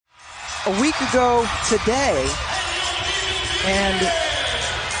a week ago today, and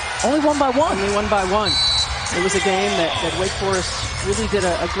only won by one. Only won by one. It was a game that Wake Forest really did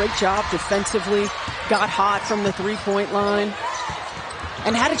a great job defensively, got hot from the three-point line,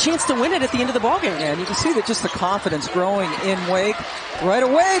 and had a chance to win it at the end of the ballgame. Yeah, and you can see that just the confidence growing in Wake. Right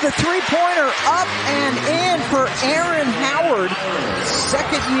away, the three-pointer up and in for Erin Howard.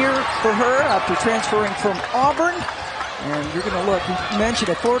 Second year for her after transferring from Auburn. And you're going to look, you mentioned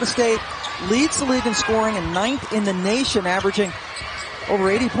it, Florida State leads the league in scoring and 9th in the nation, averaging over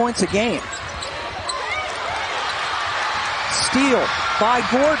 80 points a game. Steal by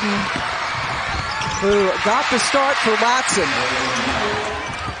Gordon, who got the start for Latson.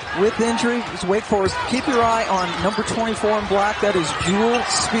 With injury, is Wake Forest. Keep your eye on number 24 in black. That is Jewel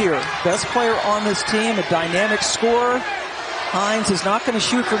Spear. Best player on this team, a dynamic scorer. Hines is not going to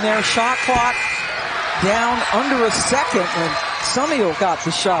shoot from there. Shot clock down under a second, and Summiel got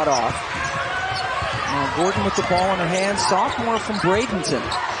the shot off. Now Gordon with the ball in her hands. Sophomore from Bradenton.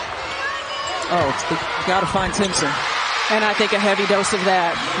 Oh, you got to find Timpson. And I think a heavy dose of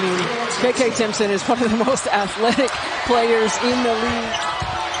that. I mean, KK Timpson is one of the most athletic players in the league.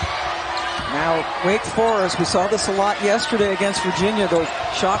 Now, Wake Forest, we saw this a lot yesterday against Virginia, the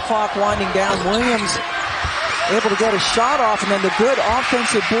shot clock winding down. Williams able to get a shot off, and then the good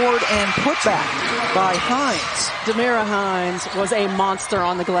offensive board and putback by Hines. Demira Hines was a monster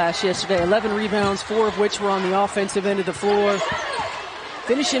on the glass yesterday. 11 rebounds, 4 of which were on the offensive end of the floor.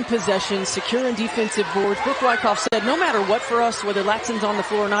 Finish in possession, secure in defensive boards. Brooke Wyckoff said, no matter what for us, whether Latson's on the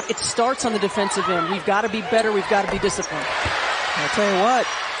floor or not, it starts on the defensive end. We've got to be better. We've got to be disciplined. I'll tell you what,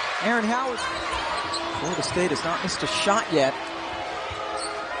 Erin Howard, Florida State has not missed a shot yet.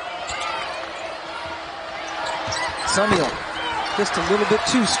 Summiel, just a little bit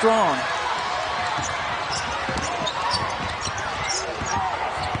too strong.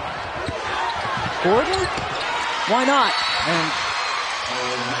 Gordon? Why not? And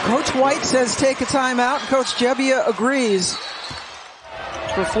Coach White says take a timeout, and Coach Jebbia agrees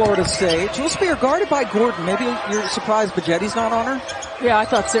for Florida State. Jewel Spear guarded by Gordon. Maybe you're surprised Bajetti's not on her? Yeah, I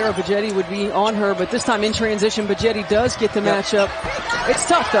thought Sarah Bajetti would be on her, but this time in transition, Bajetti does get the matchup. It's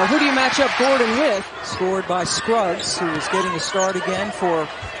tough, though. Who do you match up Gordon with? Scored by Scruggs, who is getting a start again for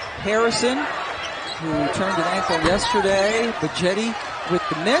Harrison, who turned an ankle yesterday. Bajetti with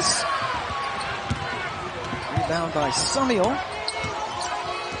the miss. Rebound by Summiel.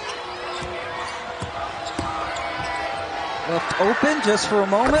 Left open just for a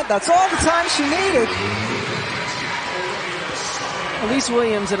moment. That's all the time she needed. Elise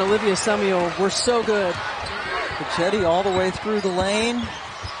Williams and Olivia Summiel were so good. Bajetti all the way through the lane.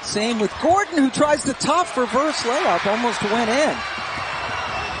 Same with Gordon, who tries the tough reverse layup. Almost went in.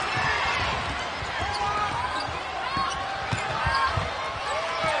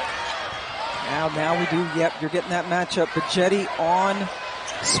 Now we do, yep, you're getting that matchup. Bajetti on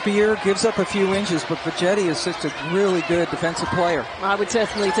Spear, gives up a few inches, but Bajetti is just a really good defensive player. I would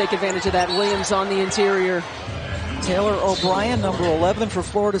definitely take advantage of that. Williams on the interior. Taylor O'Brien, number 11 for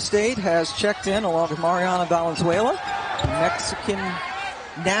Florida State, has checked in along with Mariana Valenzuela, Mexican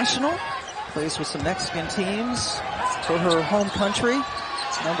national. Plays with some Mexican teams for her home country.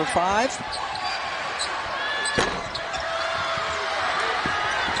 Number 5.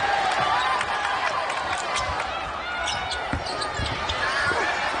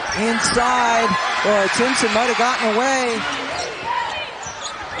 Inside. Boy, Timpson might have gotten away.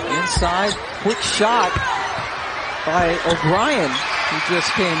 Inside. Quick shot by O'Brien, who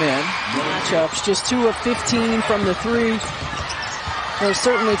just came in. Matchups, just 2 of 15 from the 3. There's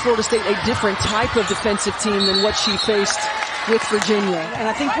certainly Florida State a different type of defensive team than what she faced with Virginia. And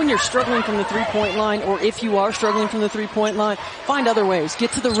I think when you're struggling from the three-point line, or if you are struggling from the three-point line, find other ways.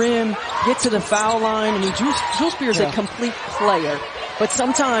 Get to the rim, get to the foul line. I mean, Jewel Spear is a complete player. But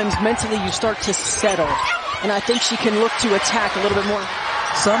sometimes mentally you start to settle. And I think she can look to attack a little bit more.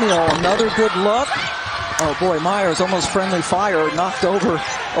 Summiel, another good look. Oh boy, Myers almost friendly fire, knocked over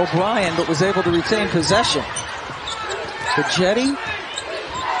O'Brien, but was able to retain possession. Bajetti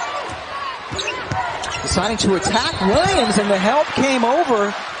deciding to attack Williams, and the help came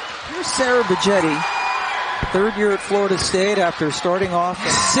over. Here's Sarah Bajetti, third year at Florida State after starting off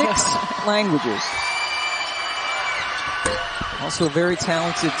in 6 languages. Also a very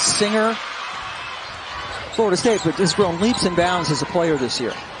talented singer. Florida State, but has grown leaps and bounds as a player this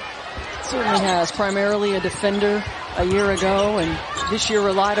year. Certainly has. Primarily a defender a year ago, and this year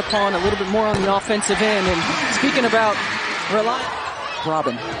relied upon a little bit more on the offensive end. And speaking about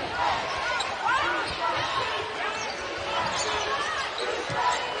Robin.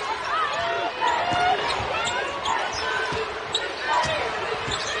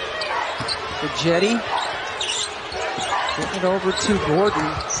 Jetty getting it over to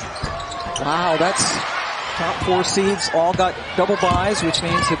Gordon. Wow, that's top 4 seeds all got double byes, which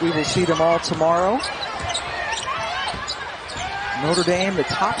means that we will see them all tomorrow. Notre Dame, the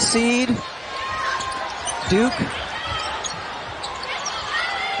top seed. Duke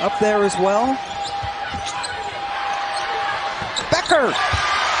up there as well. Becker!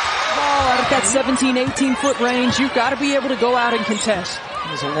 Ball out of that 17, 18-foot range. You've got to be able to go out and contest.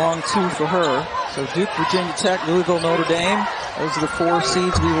 It was a long 2 for her. So Duke, Virginia Tech, Louisville, Notre Dame. Those are the 4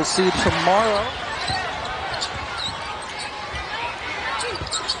 seeds we will see tomorrow.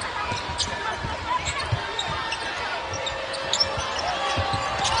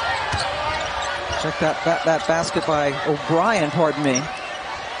 Check that basket by O'Brien, pardon me.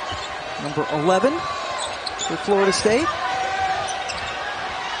 Number 11 for Florida State.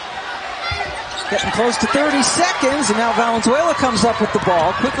 Getting close to 30 seconds, and now Valenzuela comes up with the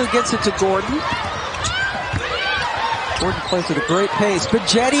ball. Quickly gets it to Gordon. Gordon plays at a great pace.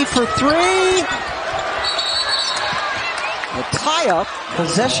 Bigetti for 3. A tie-up.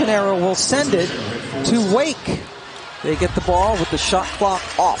 Possession arrow will send it to Wake. They get the ball with the shot clock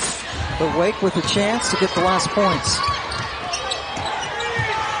off. But Wake with a chance to get the last points.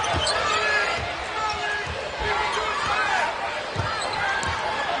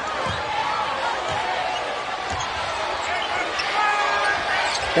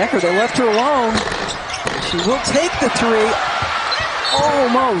 Becker, they left her alone. She will take the 3.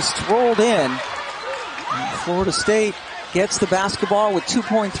 Almost rolled in. And Florida State gets the basketball with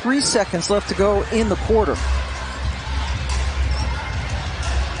 2.3 seconds left to go in the quarter.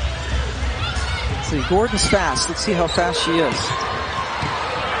 Let's see, Gordon's fast. Let's see how fast she is.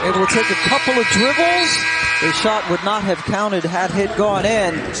 Able to take a couple of dribbles. The shot would not have counted had it gone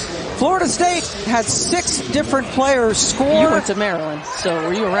in. Florida State had 6 different players score. You went to Maryland, so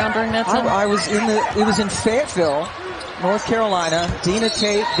were you around during that time? I was it was in Fayetteville, North Carolina. Dina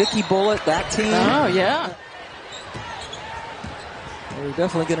Tate, Vicky Bullitt, that team. Oh, yeah. We're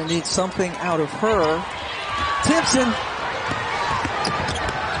definitely going to need something out of her. Timpson.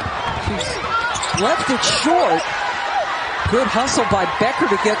 She's left it short. Good hustle by Becker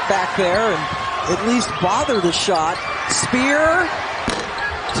to get back there and at least bother the shot. Spear.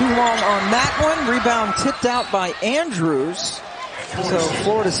 Too long on that one. Rebound tipped out by Andrews. So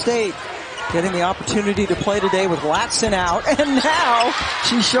Florida State getting the opportunity to play today with Latson out. And now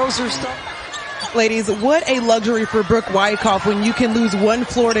she shows her stuff. Ladies, what a luxury for Brooke Wyckoff when you can lose one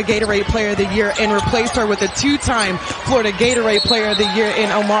Florida Gatorade Player of the Year and replace her with a 2-time Florida Gatorade Player of the Year in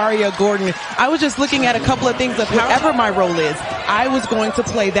Omaria Gordon. I was just looking at a couple of things of whatever my role is. I was going to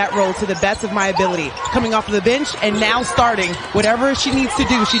play that role to the best of my ability. Coming off of the bench and now starting. Whatever she needs to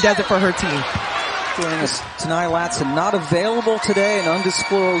do, she does it for her team. Joining us tonight, Latson not available today, an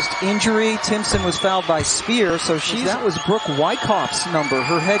undisclosed injury. Timpson was fouled by Spear, so that was Brooke Wyckoff's number,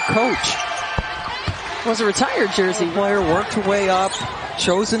 her head coach. Was a retired jersey. Player worked her way up,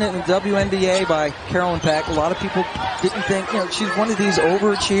 chosen in the WNBA by Carolyn Peck. A lot of people didn't think, she's one of these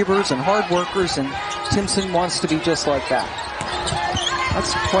overachievers and hard workers, and Timpson wants to be just like that.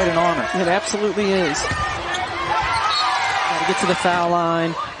 That's quite an honor. It absolutely is. Got to get to the foul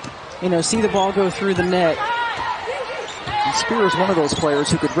line. See the ball go through the net. And Spear is one of those players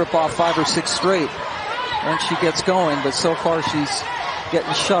who could rip off 5 or 6 straight once she gets going, but so far she's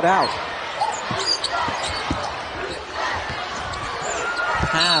getting shut out.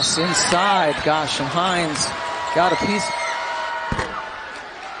 Pass inside. Gosh, and Hines got a piece.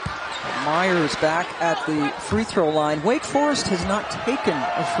 Myers back at the free throw line. Wake Forest has not taken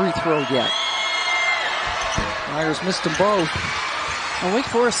a free throw yet. Myers missed them both. Well, Wake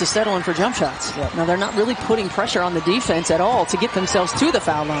Forest is settling for jump shots. Yep. Now, they're not really putting pressure on the defense at all to get themselves to the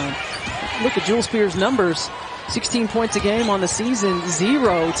foul line. Look at Jewel Spear's numbers. 16 points a game on the season,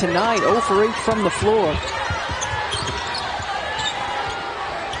 0 tonight, 0 for 8 from the floor.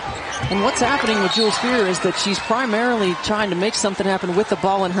 And what's happening with Jewel Spear is that she's primarily trying to make something happen with the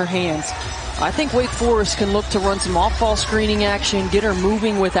ball in her hands. I think Wake Forest can look to run some off-ball screening action, get her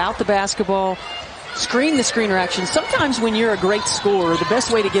moving without the basketball, screen the screener action. Sometimes when you're a great scorer, the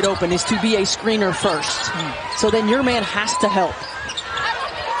best way to get open is to be a screener first. So then your man has to help.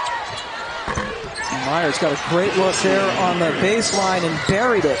 Myers got a great look there on the baseline and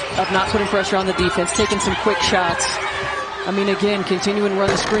buried it. Of not putting pressure on the defense, taking some quick shots. I mean, again, continuing to run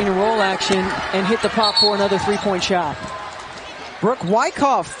the screen and roll action and hit the pop for another 3-point shot. Brooke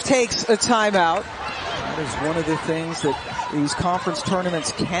Wyckoff takes a timeout. That is one of the things that these conference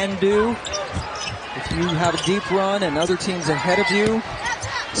tournaments can do. If you have a deep run and other teams ahead of you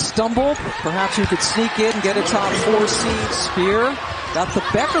stumble, perhaps you could sneak in and get a top 4 seed. Spear Got the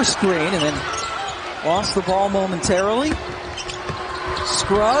Becker screen and then lost the ball momentarily.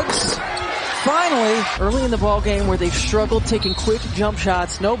 Scruggs, finally. Early in the ball game where they've struggled taking quick jump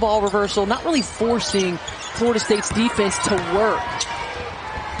shots, no ball reversal, not really forcing Florida State's defense to work.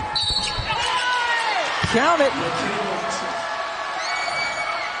 Count it.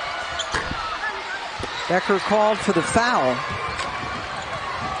 Becker called for the foul.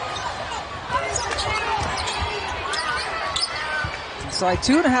 Inside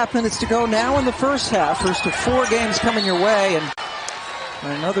 2.5 minutes to go now in the first half. First of 4 games coming your way, and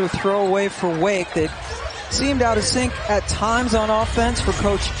another throwaway for Wake. They seemed out of sync at times on offense for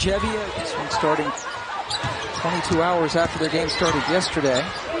Coach Jebbia. This one starting 22 hours after their game started yesterday.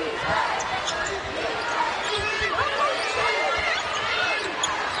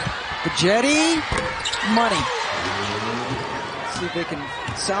 Jetty, money. Let's see if they can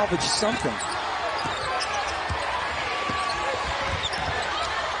salvage something.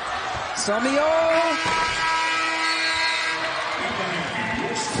 Seminoles.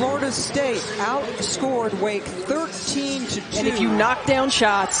 Florida State outscored Wake 13-2. And if you knock down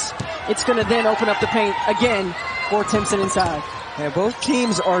shots, it's going to then open up the paint again for Timpson inside. And both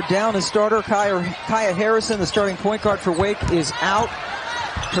teams are down a starter. Kaya Harrison, the starting point guard for Wake, is out.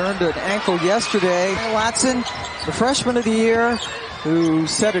 Turned an ankle yesterday. Latson, the freshman of the year, who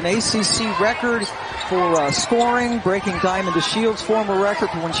set an ACC record for scoring, breaking Diamond DeShield's former record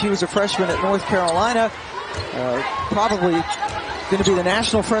for when she was a freshman at North Carolina. Probably going to be the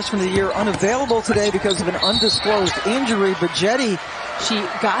National Freshman of the Year, unavailable today because of an undisclosed injury. But Jetty, she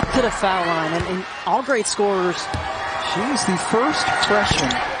got to the foul line, and all great scorers. She's the first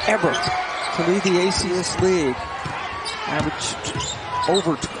freshman ever to lead the ACS League. Averaged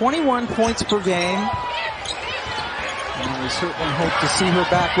over 21 points per game. And we certainly hope to see her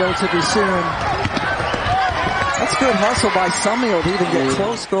back relatively soon. That's good hustle by Seminoles to even get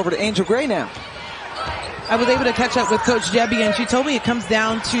close. Go over to Angel Gray now. I was able to catch up with Coach Jebbia, and she told me it comes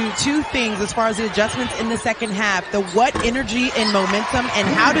down to 2 things as far as the adjustments in the second half. The what energy and momentum, and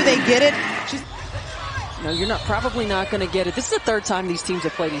how do they get it? No, you're probably not going to get it. This is the 3rd time these teams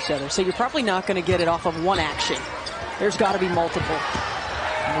have played each other, so you're probably not going to get it off of one action. There's got to be multiple.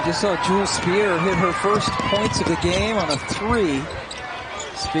 And we just saw Jewel Spear hit her first points of the game on a 3.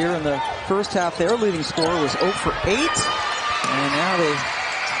 Spear in the first half, their leading scorer, was 0 for 8. And now they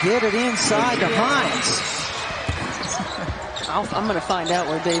get it inside to Hines. I'm going to find out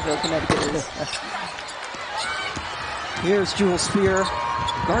where Dayville, Connecticut is. Here's Jewel Spear,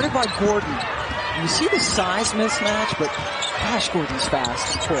 guarded by Gordon. You see the size mismatch, but gosh, Gordon's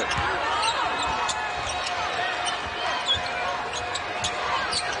fast and quick.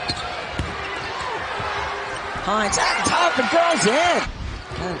 Hines at top and goes in.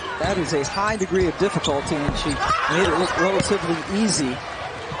 That is a high degree of difficulty, and she made it look relatively easy.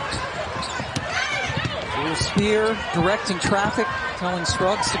 Jewel Spear directing traffic, telling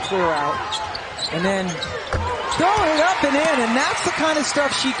Scruggs to clear out, and then throwing it up and in, and that's the kind of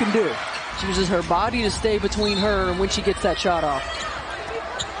stuff she can do. She uses her body to stay between her and when she gets that shot off.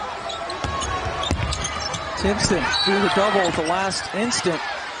 Timpson threw the double at the last instant.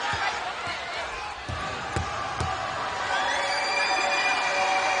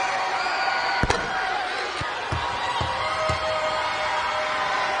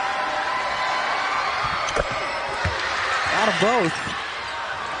 Out of both.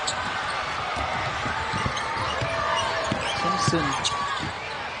 Timpson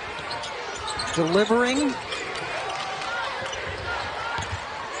delivering.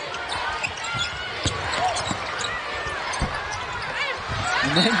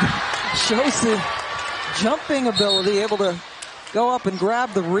 And then shows the jumping ability, able to go up and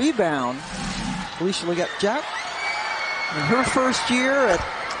grab the rebound. Alicia Leggett-Jack, in her first year at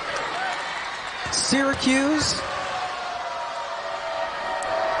Syracuse.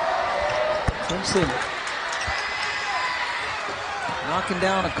 Timpson knocking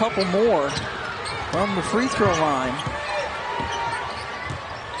down a couple more from the free throw line.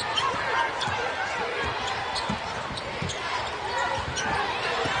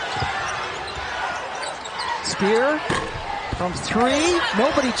 Spear from 3.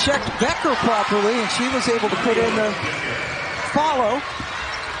 Nobody checked Becker properly, and she was able to put in the follow.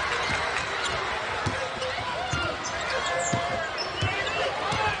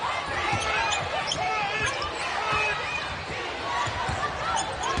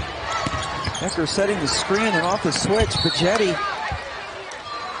 Becker setting the screen and off the switch. Bajetti.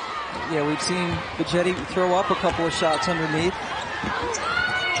 Yeah, we've seen Bajetti throw up a couple of shots underneath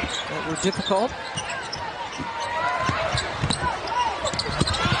that were difficult.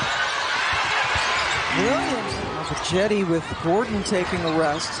 Williams. Jetty with Gordon taking a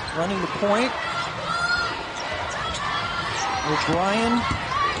rest, running the point. O'Brien,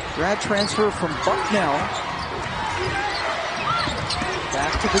 grad transfer from Bucknell.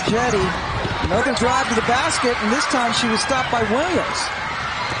 Back to the Jetty. Another drive to the basket, and this time she was stopped by Williams.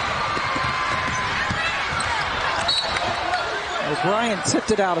 O'Brien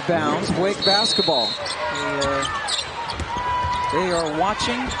tipped it out of bounds. Wake basketball. They are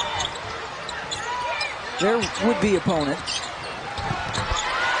watching their would-be opponent.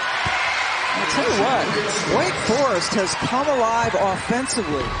 I'll tell you what, Wake Forest has come alive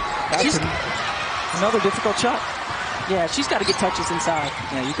offensively. That's another difficult shot. Yeah, she's got to get touches inside.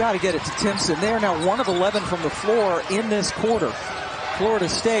 Yeah, you got to get it to Timpson. They are now 1 of 11 from the floor in this quarter. Florida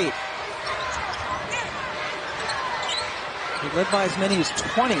State, they led by as many as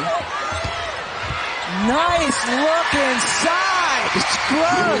 20. Nice look inside.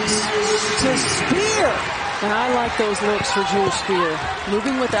 Scruggs to Spear. And I like those looks for Jewel Spear.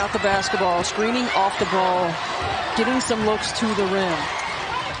 Moving without the basketball, screening off the ball, getting some looks to the rim.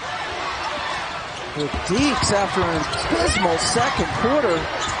 The Deacs, after an abysmal second quarter,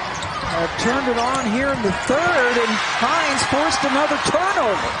 have turned it on here in the third, and Hines forced another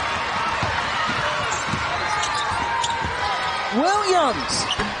turnover. Williams,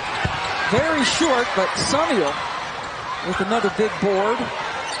 very short, but Samuel with another big board.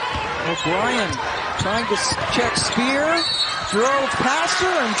 O'Brien trying to check Spear, drove past her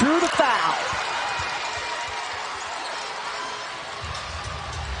and drew the foul.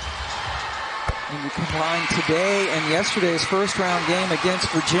 And you combine today and yesterday's first round game against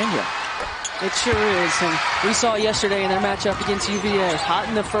Virginia. It sure is, and we saw yesterday in their matchup against UVA. Hot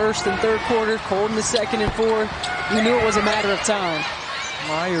in the first and third quarter, cold in the second and fourth. We knew it was a matter of time.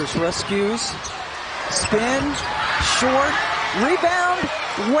 Myers rescues, spin, short, rebound,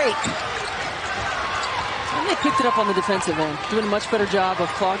 Wake. And they picked it up on the defensive end, doing a much better job of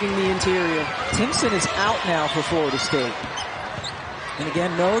clogging the interior. Timpson is out now for Florida State. And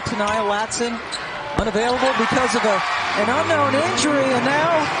again, no Tanaya Latson, unavailable because of an unknown injury, and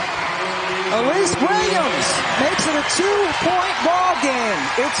now Elise Williams makes it a 2-point ball game.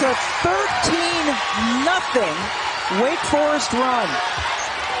 It's a 13-0 Wake Forest run.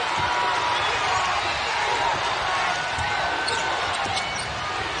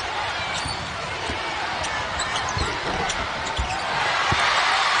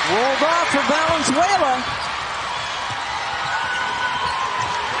 Rolled off for Valenzuela.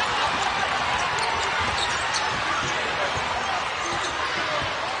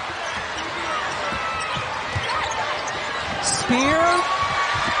 Spear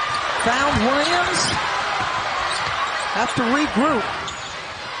found Williams. Have to regroup.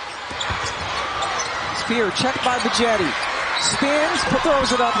 Spear checked by the Jetty. Spins,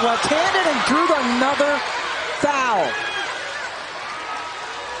 throws it up left-handed, and drew another foul.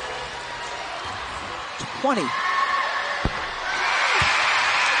 20.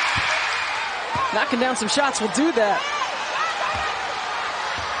 Knocking down some shots will do that.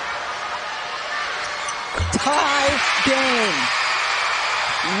 Tie game.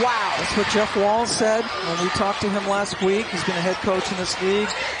 Wow. That's what Jeff Walls said when we talked to him last week. He's been a head coach in this league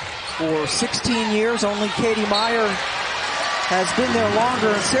for 16 years. Only Katie Meyer has been there longer.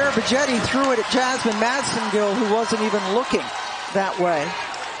 And Sarah Bajetti threw it at Jasmine Madsengill, who wasn't even looking that way.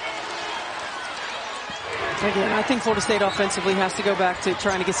 Again, I think Florida State offensively has to go back to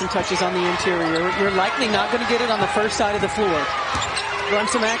trying to get some touches on the interior. You're likely not going to get it on the first side of the floor. Run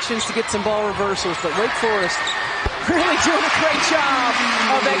some actions to get some ball reversals, but Wake Forest really doing a great job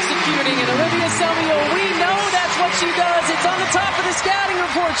of executing. And Olivia Samuel, we know that's what she does. It's on the top of the scouting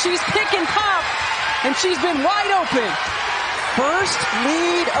report. She's pick and pop, and she's been wide open. First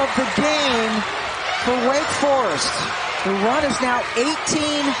lead of the game for Wake Forest. The run is now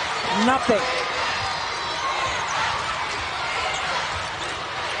 18-0.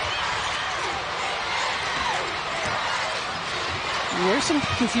 There's some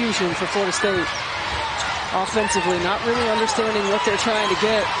confusion for Florida State offensively, not really understanding what they're trying to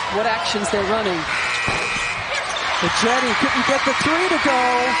get, what actions they're running. The Jetty couldn't get the three to go.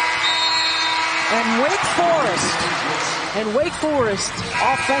 And Wake Forest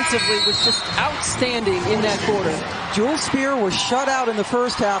offensively was just outstanding in that quarter. Jewel Spear was shut out in the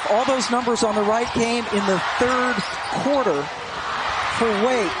first half. All those numbers on the right came in the third quarter for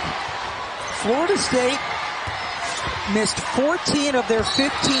Wake. Florida State missed 14 of their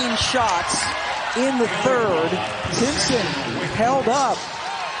 15 shots in the third. Timpson held up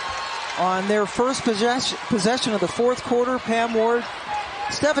on their first possession of the fourth quarter. Pam Ward,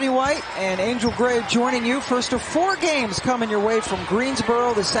 Stephanie White, and Angel Gray joining you. First of 4 games coming your way from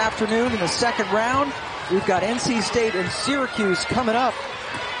Greensboro this afternoon in the second round. We've got NC State and Syracuse coming up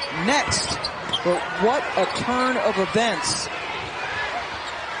next. But what a turn of events.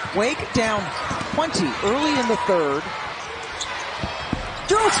 Wake down 20 early in the third.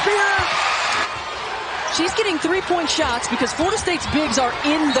 Drew Spear! She's getting three-point shots because Florida State's bigs are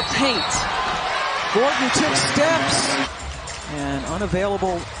in the paint. Gordon took steps and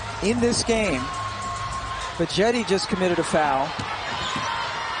unavailable in this game. But Jetty just committed a foul.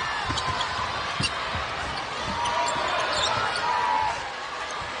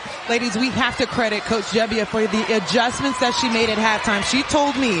 Ladies, we have to credit Coach Jebbia for the adjustments that she made at halftime. She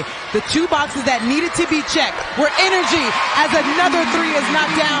told me the two boxes that needed to be checked were energy, as another three is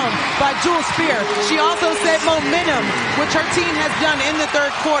knocked down by Jewel Spear. She also said momentum, which her team has done in the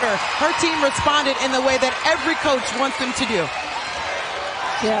third quarter. Her team responded in the way that every coach wants them to do.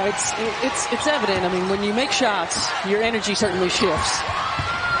 Yeah, it's evident. I mean, when you make shots, your energy certainly shifts.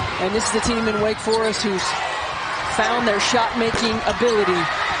 And this is the team in Wake Forest who's found their shot-making ability.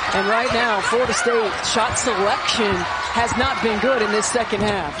 And right now, Florida State shot selection has not been good in this second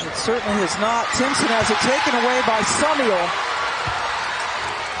half. It certainly has not. Timpson has it taken away by Seminoles.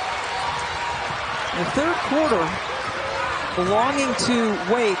 In the third quarter, belonging to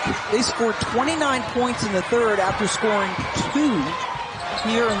Wake, they scored 29 points in the third after scoring 2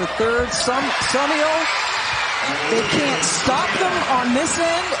 here in the third. Seminoles, they can't stop them on this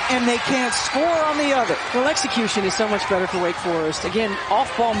end, and they can't score on the other. Well, execution is so much better for Wake Forest. Again,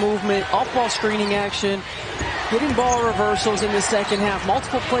 off-ball movement, off-ball screening action, getting ball reversals in the second half,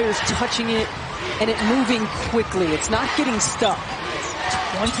 multiple players touching it, and it moving quickly. It's not getting stuck.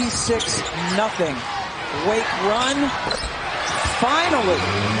 26-0. Wake run, finally,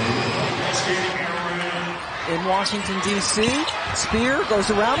 in Washington, D.C. Spear goes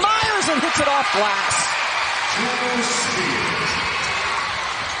around Myers and hits it off glass. I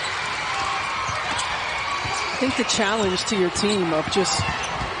think the challenge to your team of just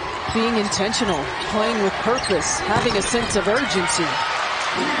being intentional, playing with purpose, having a sense of urgency.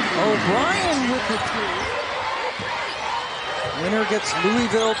 O'Brien with the three. Winner gets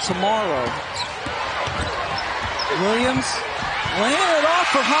Louisville tomorrow. Williams laying it off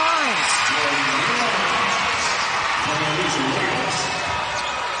for Hines.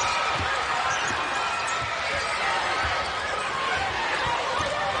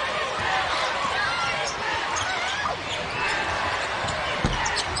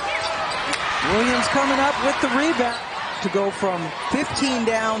 Williams coming up with the rebound to go from 15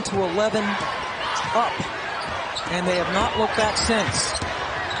 down to 11 up. And they have not looked back since.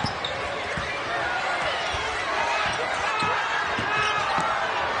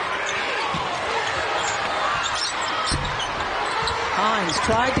 Hines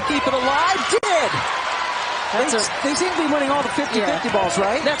tried to keep it alive, did! They seem to be winning all the 50-50 balls,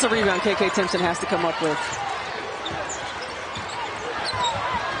 right? That's a rebound KK Timpson has to come up with.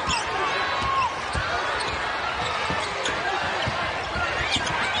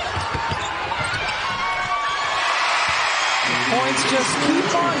 Points just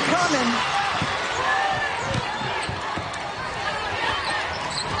keep on coming.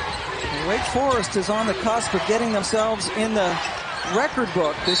 And Wake Forest is on the cusp of getting themselves in the record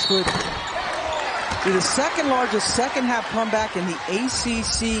book. This would be the second largest second half comeback in the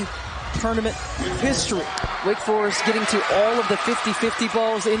ACC tournament history. Wake Forest getting to all of the 50-50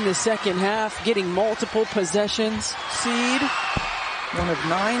 balls in the second half, getting multiple possessions. Seed, one of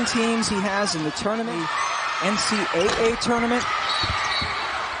 9 teams he has in the tournament. NCAA tournament.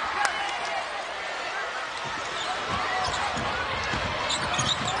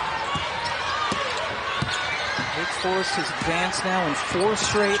 Wake Forest has advanced now in 4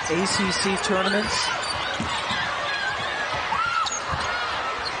 straight ACC tournaments.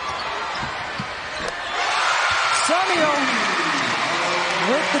 Samuel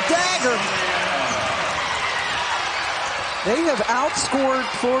with the dagger. They have outscored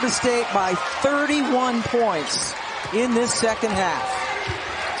Florida State by 31 points in this second half.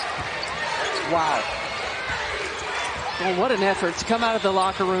 Wow. Well, what an effort to come out of the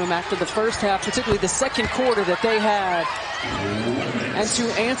locker room after the first half, particularly the second quarter that they had, and to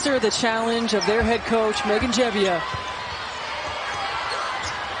answer the challenge of their head coach, Megan Jebbia.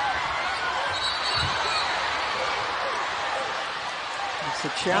 It's a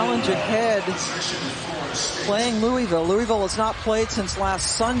challenge ahead. Playing Louisville. Louisville has not played since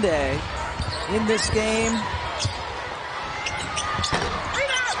last Sunday in this game.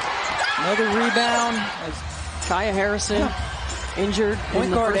 Another rebound. Kaya Harrison injured.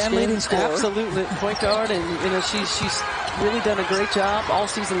 Point guard and leading scorer. Absolutely, point guard, and she's really done a great job all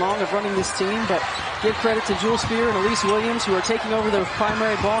season long of running this team. But give credit to Jewel Spear and Elise Williams, who are taking over their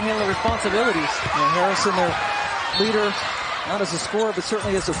primary ball handler responsibilities. Harrison, their leader, not as a scorer, but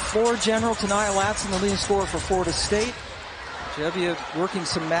certainly as a floor general. Tanaya Latson, the leading scorer for Florida State. Jevia working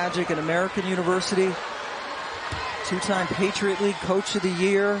some magic at American University. Two-time Patriot League Coach of the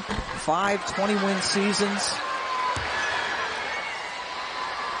Year. 5 20-win seasons.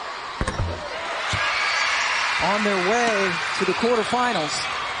 On their way to the quarterfinals.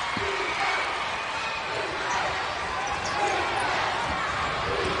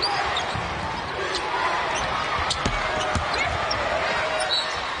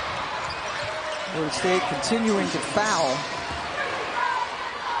 Florida State continuing to foul.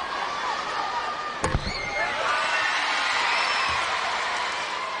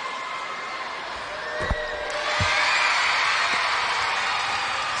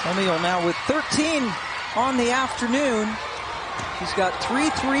 O'Neal now with 13 on the afternoon. He's got 3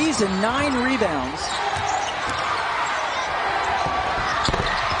 threes and 9 rebounds.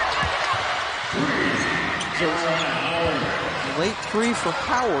 A late 3 for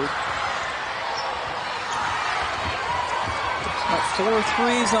Howard. He's got 4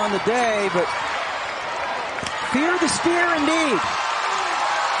 threes on the day, but fear the spear indeed.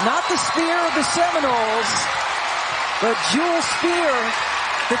 Not the spear of the Seminoles, but Jewel Spear,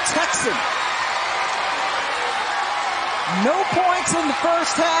 the Texan. No points in the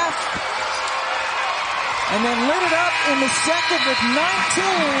first half, and then lit it up in the second with 19.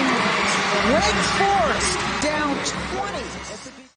 Wake Forest down